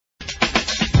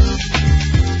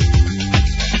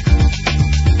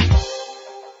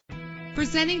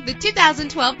Presenting the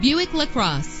 2012 Buick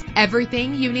LaCrosse.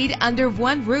 Everything you need under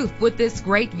one roof with this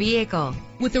great vehicle.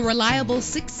 With a reliable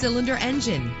 6-cylinder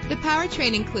engine, the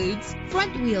powertrain includes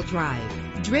front-wheel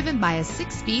drive, driven by a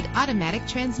 6-speed automatic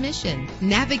transmission.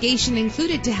 Navigation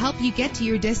included to help you get to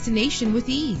your destination with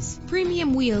ease.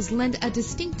 Premium wheels lend a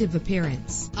distinctive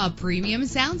appearance. A premium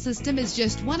sound system is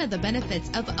just one of the benefits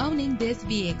of owning this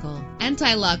vehicle.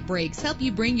 Anti-lock brakes help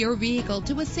you bring your vehicle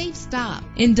to a safe stop.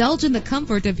 Indulge in the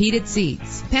comfort of heated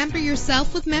seats. Pamper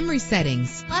yourself with memory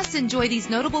settings. Plus, enjoy these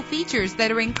notable features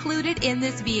that are included in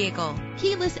this vehicle: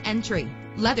 keyless entry,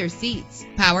 leather seats,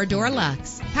 power door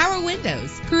locks, power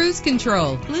windows, cruise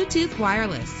control, Bluetooth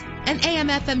wireless, an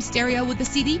AM/FM stereo with a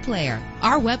CD player.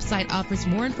 Our website offers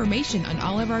more information on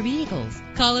all of our vehicles.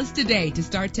 Call us today to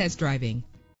start test driving.